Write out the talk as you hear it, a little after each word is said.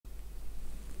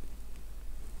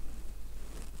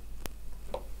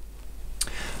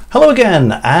Hello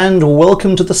again and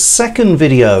welcome to the second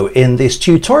video in this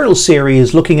tutorial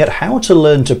series looking at how to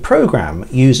learn to program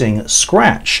using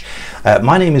Scratch.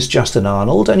 My name is Justin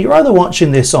Arnold and you're either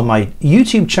watching this on my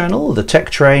YouTube channel, The Tech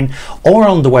Train, or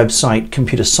on the website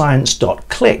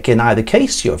computerscience.click. In either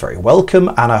case, you're very welcome,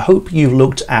 and I hope you've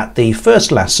looked at the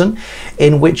first lesson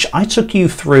in which I took you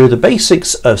through the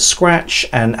basics of Scratch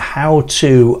and how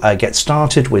to get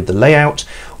started with the layout,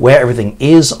 where everything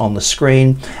is on the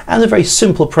screen, and a very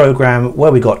simple program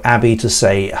where we got Abby to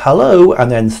say hello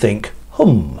and then think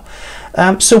hum.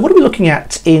 So what are we looking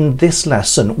at in this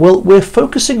lesson? Well, we're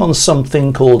focusing on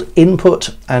something called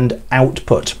input and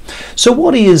output. So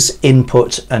what is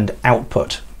input and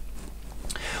output?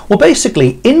 Well,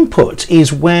 basically, input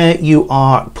is where you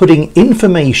are putting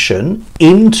information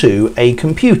into a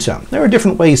computer. There are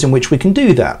different ways in which we can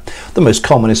do that. The most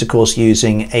common is, of course,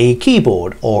 using a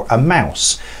keyboard or a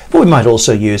mouse. But we might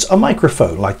also use a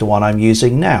microphone like the one I'm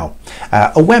using now,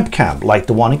 a webcam like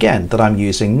the one again that I'm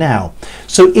using now.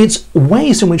 So it's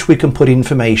ways in which we can put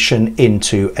information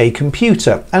into a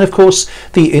computer. And of course,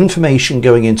 the information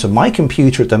going into my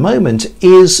computer at the moment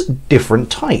is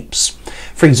different types.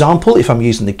 For example, if I'm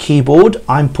using the keyboard,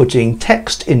 I'm putting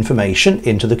text information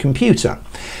into the computer.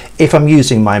 If I'm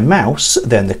using my mouse,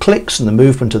 then the clicks and the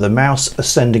movement of the mouse are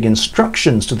sending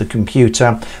instructions to the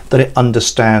computer that it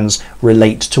understands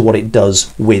relate to what it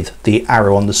does with the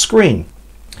arrow on the screen.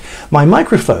 My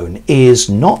microphone is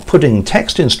not putting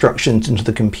text instructions into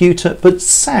the computer, but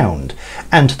sound.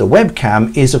 And the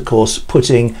webcam is, of course,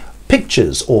 putting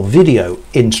pictures or video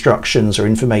instructions or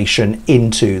information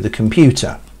into the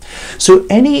computer. So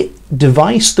any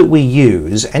device that we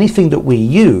use, anything that we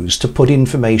use to put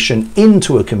information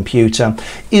into a computer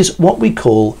is what we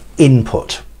call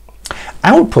input.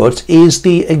 Output is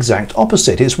the exact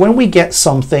opposite. It's when we get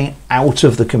something out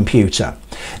of the computer.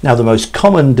 Now, the most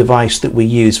common device that we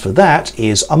use for that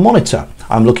is a monitor.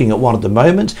 I'm looking at one at the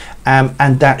moment,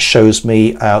 and that shows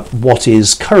me what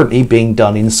is currently being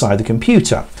done inside the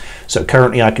computer. So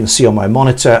currently I can see on my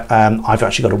monitor, I've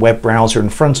actually got a web browser in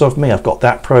front of me. I've got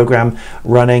that program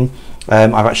running.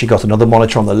 I've actually got another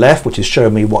monitor on the left which is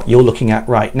showing me what you're looking at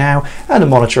right now, and a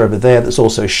monitor over there that's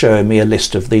also showing me a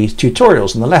list of the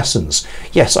tutorials and the lessons.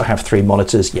 Yes, I have 3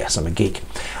 monitors. Yes, I'm a geek.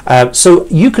 So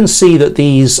you can see that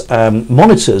these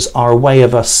monitors are a way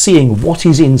of us seeing what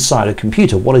is inside a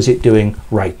computer. What is it doing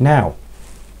right now?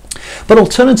 But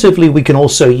alternatively, we can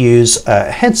also use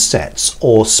headsets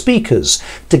or speakers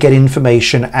to get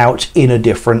information out in a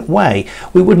different way.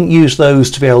 We wouldn't use those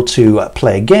to be able to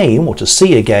play a game or to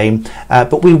see a game,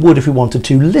 but we would if we wanted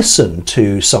to listen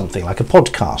to something like a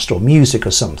podcast or music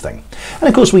or something. And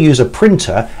of course, we use a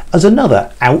printer as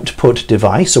another output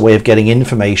device, a way of getting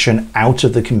information out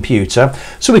of the computer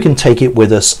so we can take it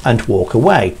with us and walk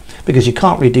away, because you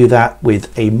can't really do that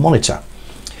with a monitor.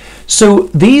 So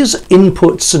these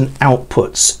inputs and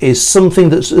outputs is something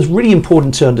that's really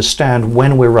important to understand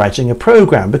when we're writing a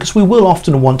program, because we will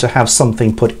often want to have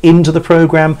something put into the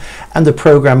program and the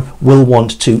program will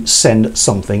want to send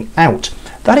something out.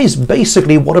 That is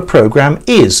basically what a program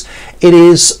is. It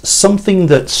is something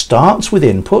that starts with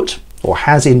input or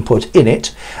has input in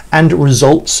it and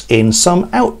results in some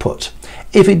output.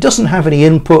 If it doesn't have any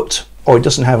input or it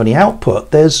doesn't have any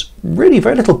output, there's really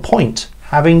very little point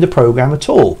having the program at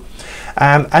all.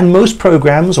 And most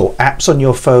programs or apps on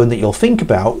your phone that you'll think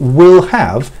about will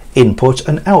have input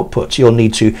and output. You'll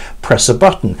need to press a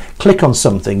button, click on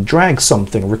something, drag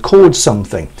something, record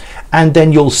something, and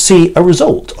then you'll see a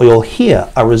result, or you'll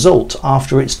hear a result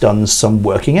after it's done some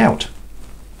working out.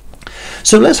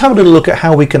 So let's have a little look at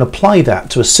how we can apply that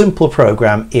to a simple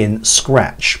program in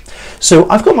Scratch. So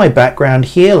I've got my background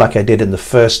here like I did in the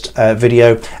first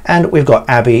video, and we've got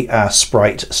Abby, our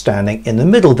sprite, standing in the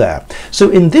middle there. So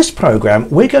in this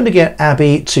program, we're going to get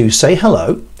Abby to say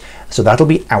hello. So that'll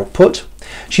be output.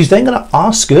 She's then going to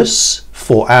ask us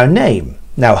for our name.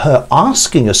 Now, her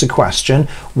asking us a question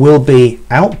will be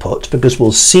output, because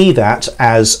we'll see that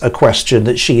as a question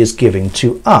that she is giving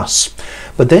to us.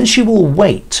 But then she will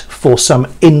wait for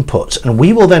some input, and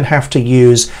we will then have to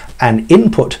use an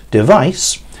input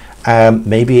device,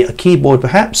 maybe a keyboard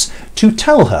perhaps, to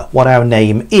tell her what our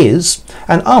name is.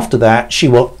 And after that, she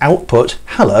will output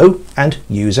hello and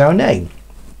use our name.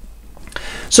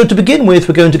 So to begin with,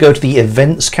 we're going to go to the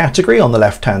events category on the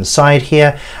left-hand side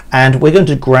here, and we're going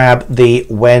to grab the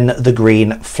when the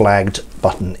green flagged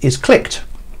button is clicked.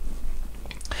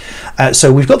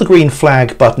 So we've got the green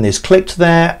flag button is clicked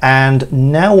there, and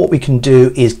now what we can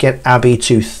do is get Abby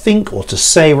to think, or to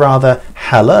say rather,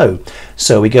 hello.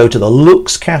 So we go to the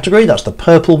looks category, that's the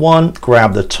purple one,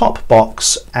 grab the top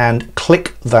box and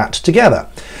click that together.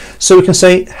 So we can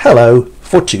say hello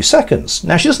for 2 seconds.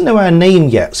 Now she doesn't know our name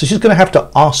yet, so she's going to have to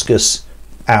ask us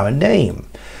our name.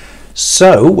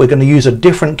 So we're going to use a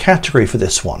different category for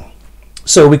this one.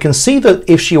 So we can see that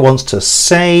if she wants to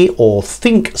say or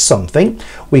think something,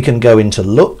 we can go into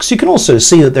looks. You can also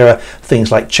see that there are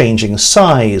things like changing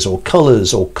size or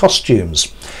colors or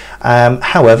costumes.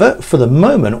 However, for the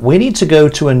moment, we need to go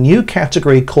to a new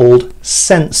category called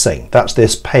sensing. That's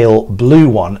this pale blue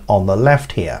one on the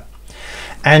left here.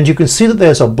 And you can see that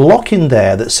there's a block in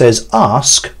there that says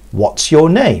ask what's your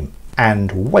name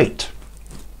and wait.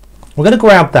 We're going to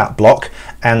grab that block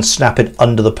and snap it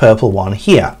under the purple one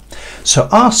here. So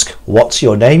ask what's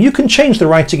your name. You can change the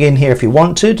writing in here if you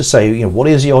want to say, you know, what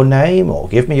is your name, or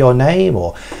give me your name,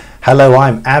 or hello,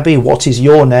 I'm Abby, what is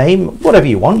your name? Whatever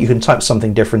you want. You can type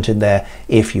something different in there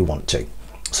if you want to.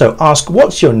 So ask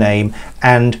what's your name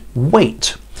and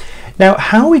wait. Now,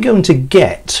 how are we going to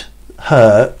get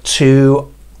her to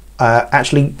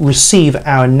actually receive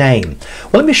our name?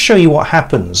 Well, let me show you what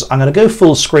happens. I'm going to go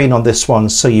full screen on this one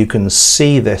so you can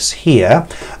see this here.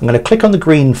 I'm going to click on the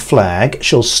green flag.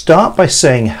 She'll start by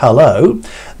saying hello,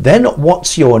 then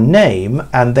what's your name,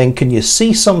 and then can you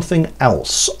see something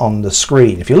else on the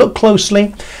screen? If you look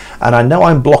closely, and I know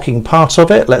I'm blocking part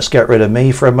of it, let's get rid of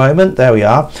me for a moment. There we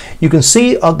are. You can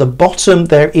see at the bottom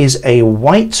there is a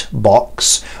white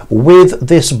box with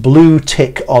this blue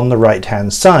tick on the right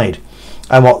hand side.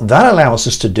 And what that allows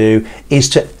us to do is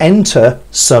to enter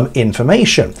some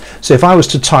information. So if I was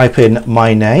to type in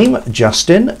my name,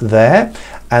 Justin, there,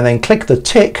 and then click the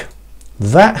tick,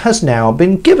 that has now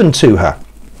been given to her.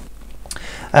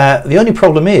 The only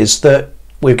problem is that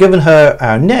we've given her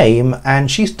our name and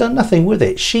she's done nothing with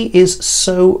it. She is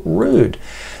so rude.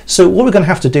 So what we're going to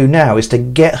have to do now is to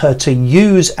get her to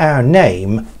use our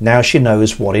name now she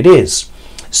knows what it is.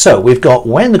 So we've got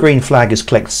when the green flag is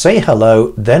clicked, say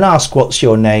hello, then ask what's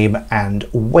your name and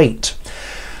wait.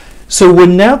 So we're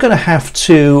now going to have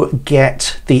to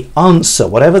get the answer.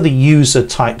 Whatever the user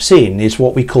types in is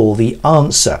what we call the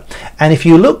answer. And if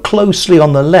you look closely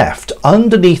on the left,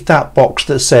 underneath that box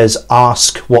that says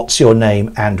ask what's your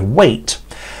name and wait,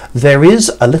 there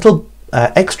is a little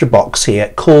extra box here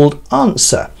called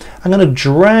answer. I'm going to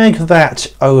drag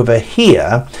that over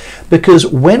here because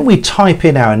when we type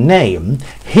in our name,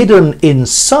 hidden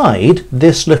inside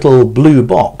this little blue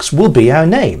box will be our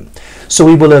name. So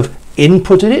we will have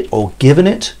inputted it or given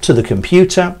it to the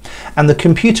computer, and the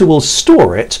computer will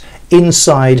store it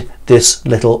inside this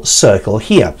little circle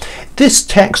here. This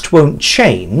text won't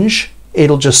change.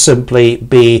 It'll just simply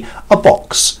be a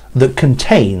box that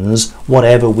contains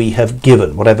whatever we have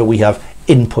given, whatever we have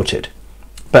inputted.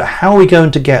 But how are we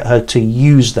going to get her to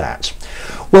use that?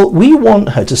 Well, we want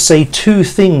her to say two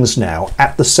things now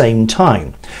at the same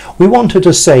time. We want her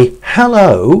to say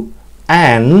hello,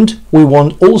 and we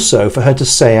want also for her to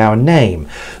say our name.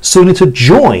 So we need to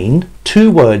join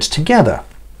two words together.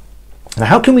 Now,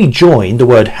 how can we join the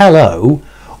word hello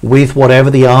with whatever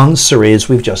the answer is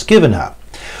we've just given her?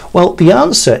 Well, the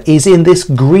answer is in this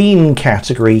green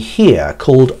category here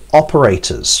called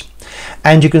operators.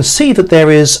 And you can see that there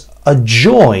is a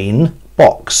join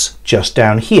box just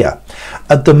down here.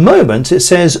 At the moment it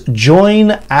says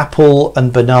join apple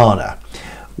and banana,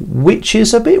 which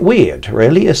is a bit weird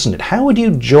really, isn't it? How would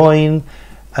you join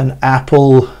an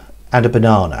apple and a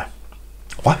banana?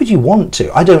 Why would you want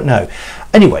to? I don't know.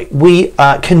 Anyway, we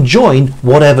can join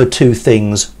whatever two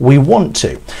things we want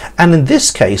to. And in this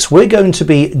case, we're going to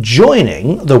be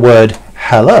joining the word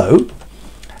hello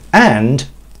and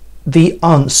the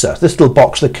answer, this little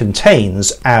box that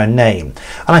contains our name.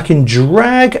 And I can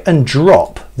drag and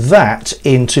drop that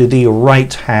into the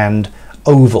right hand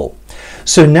oval.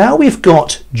 So now we've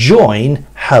got join,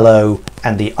 hello,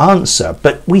 and the answer,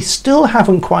 but we still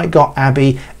haven't quite got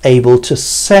Abby able to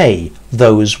say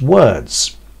those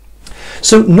words.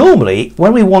 So normally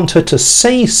when we want her to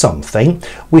say something,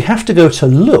 we have to go to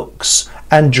looks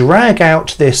and drag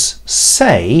out this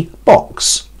say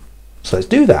box. So let's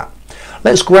do that.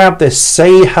 Let's grab this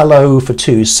say hello for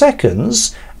 2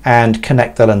 seconds and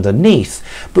connect that underneath.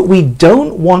 But we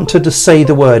don't want her to say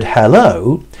the word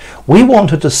hello. We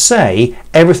want her to say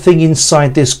everything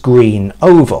inside this green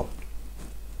oval.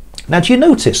 Now, do you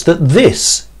notice that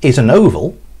this is an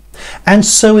oval and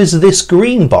so is this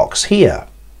green box here?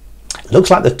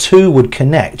 Looks like the two would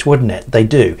connect, wouldn't it? They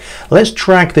do. Let's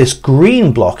drag this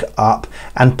green block up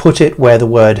and put it where the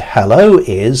word hello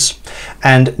is.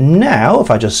 And now, if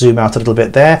I just zoom out a little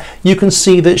bit there, you can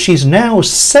see that she's now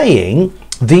saying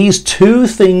these two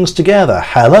things together,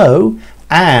 hello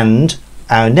and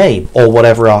our name, or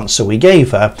whatever answer we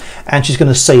gave her. And she's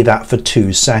going to say that for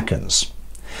 2 seconds.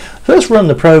 So let's run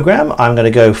the program. I'm going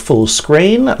to go full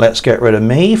screen. Let's get rid of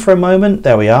me for a moment.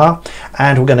 There we are.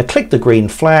 And we're going to click the green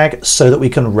flag so that we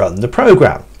can run the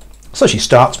program. So she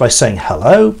starts by saying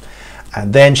hello,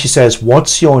 and then she says,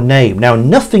 what's your name? Now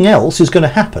nothing else is going to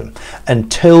happen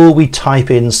until we type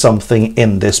in something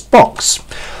in this box.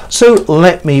 So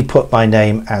let me put my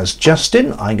name as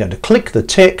Justin. I'm going to click the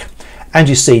tick, and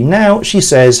you see now she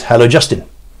says, hello Justin.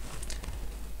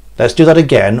 Let's do that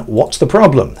again. What's the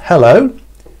problem? Hello.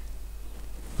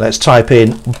 Let's type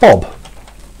in Bob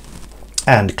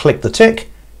and click the tick.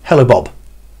 Hello Bob.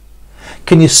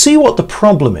 Can you see what the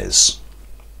problem is?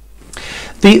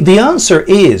 The answer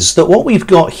is that what we've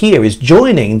got here is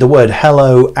joining the word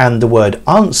hello and the word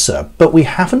answer, but we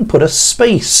haven't put a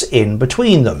space in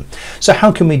between them. So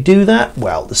how can we do that?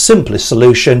 Well, the simplest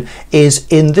solution is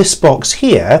in this box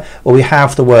here where we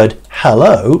have the word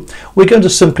hello, we're going to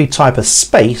simply type a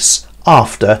space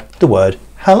after the word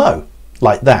hello,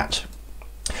 like that.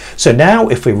 So now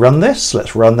if we run this,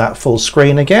 let's run that full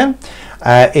screen again.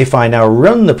 If I now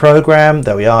run the program,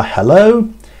 there we are,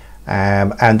 hello.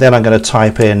 And then I'm going to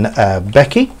type in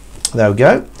Becky. There we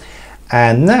go.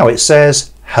 And now it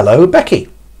says, hello, Becky.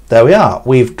 There we are.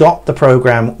 We've got the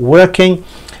program working.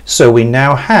 So we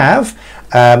now have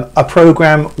a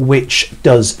program which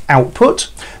does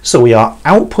output. So we are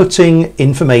outputting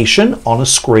information on a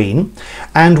screen,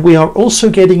 and we are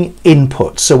also getting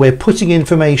input. So we're putting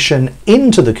information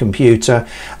into the computer,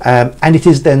 and it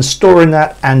is then storing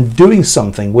that and doing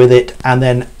something with it and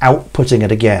then outputting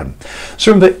it again.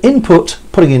 So remember, input,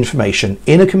 putting information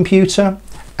in a computer,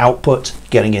 output,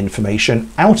 getting information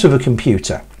out of a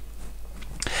computer.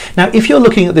 Now, if you're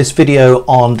looking at this video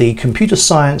on the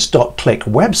computerscience.click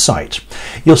website,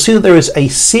 you'll see that there is a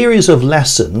series of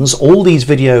lessons, all these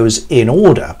videos in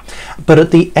order, but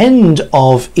at the end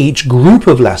of each group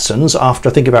of lessons, after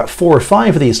I think about 4 or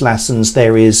 5 of these lessons,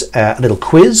 there is a little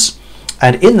quiz.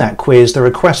 And in that quiz, there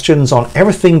are questions on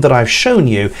everything that I've shown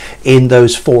you in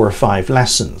those 4 or 5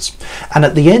 lessons. And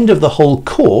at the end of the whole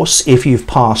course, if you've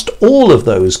passed all of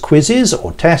those quizzes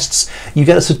or tests, you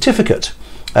get a certificate.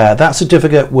 That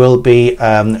certificate will be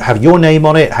have your name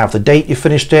on it, have the date you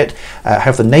finished it,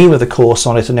 have the name of the course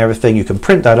on it and everything. You can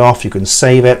print that off, you can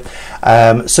save it.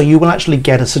 So you will actually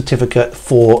get a certificate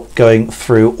for going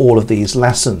through all of these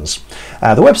lessons.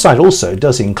 The website also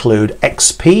does include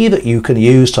XP that you can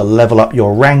use to level up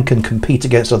your rank and compete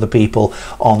against other people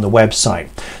on the website.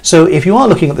 So if you are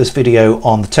looking at this video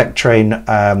on the TechTrain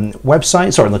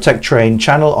website, sorry, on the TechTrain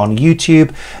channel on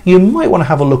YouTube, you might want to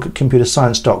have a look at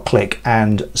computerscience.click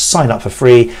and sign up for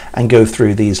free and go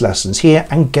through these lessons here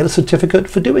and get a certificate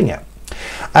for doing it.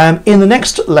 In the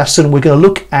next lesson, we're going to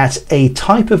look at a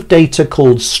type of data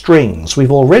called strings.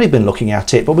 We've already been looking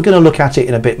at it, but we're going to look at it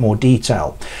in a bit more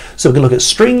detail. So we're going to look at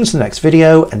strings in the next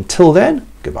video. Until then,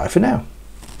 goodbye for now.